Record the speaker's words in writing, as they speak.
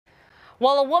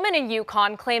Well, a woman in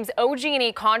Yukon claims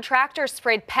OG&E contractors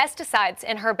sprayed pesticides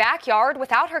in her backyard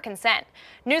without her consent.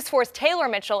 News 4's Taylor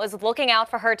Mitchell is looking out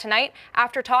for her tonight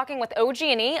after talking with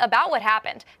OG&E about what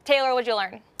happened. Taylor, what'd you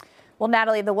learn? Well,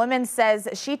 Natalie, the woman says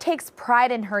she takes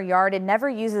pride in her yard and never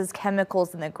uses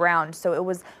chemicals in the ground. So it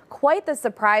was quite the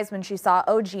surprise when she saw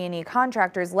OG&E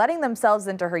contractors letting themselves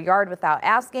into her yard without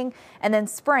asking and then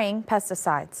spraying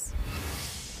pesticides.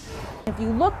 If you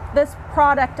look this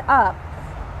product up,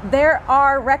 there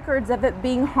are records of it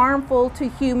being harmful to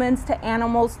humans, to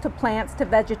animals, to plants, to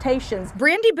vegetation.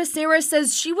 Brandy Becerra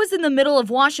says she was in the middle of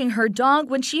washing her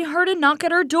dog when she heard a knock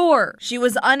at her door. She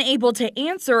was unable to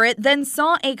answer it, then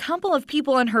saw a couple of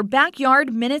people in her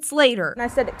backyard minutes later. And I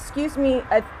said, "Excuse me,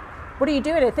 what are you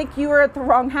doing? I think you were at the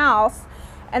wrong house."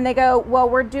 And they go, "Well,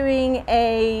 we're doing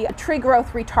a tree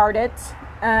growth retardant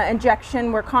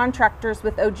injection. We're contractors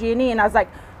with OG&E." And I was like,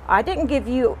 "I didn't give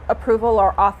you approval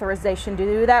or authorization to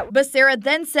do that." Becerra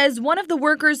then says one of the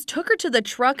workers took her to the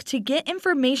truck to get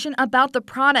information about the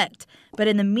product. But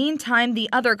in the meantime, the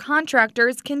other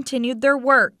contractors continued their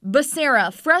work.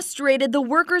 Becerra, frustrated, the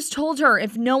workers told her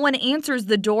if no one answers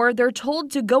the door, they're told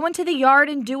to go into the yard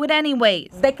and do it anyways.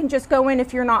 They can just go in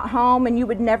if you're not home, and you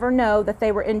would never know that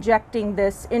they were injecting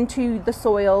this into the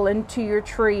soil, into your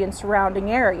tree and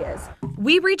surrounding areas.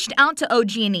 We reached out to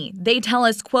OG&E. They tell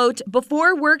us, quote,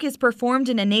 before work is performed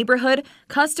in a neighborhood,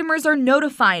 customers are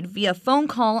notified via phone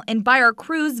call and by our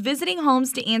crews visiting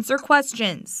homes to answer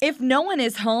questions. If no one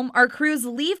is home, our crews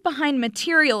leave behind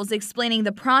materials explaining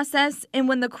the process, and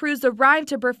when the crews arrive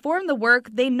to perform the work,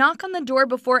 they knock on the door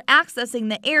before accessing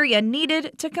the area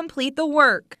needed to complete the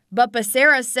work. But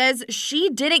Becerra says she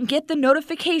didn't get the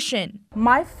notification.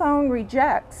 My phone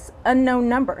rejects unknown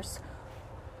numbers,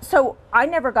 so I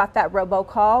never got that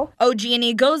robocall.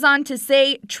 OG&E goes on to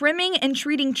say trimming and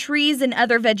treating trees and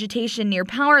other vegetation near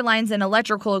power lines and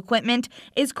electrical equipment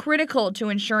is critical to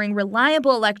ensuring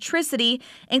reliable electricity,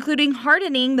 including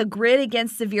hardening the grid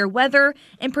against severe weather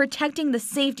and protecting the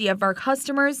safety of our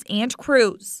customers and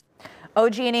crews.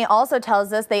 OG&E also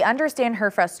tells us they understand her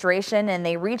frustration and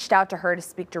they reached out to her to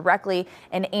speak directly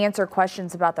and answer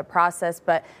questions about the process.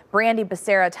 But Brandy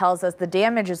Becerra tells us the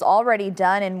damage is already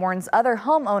done and warns other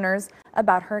homeowners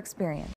about her experience.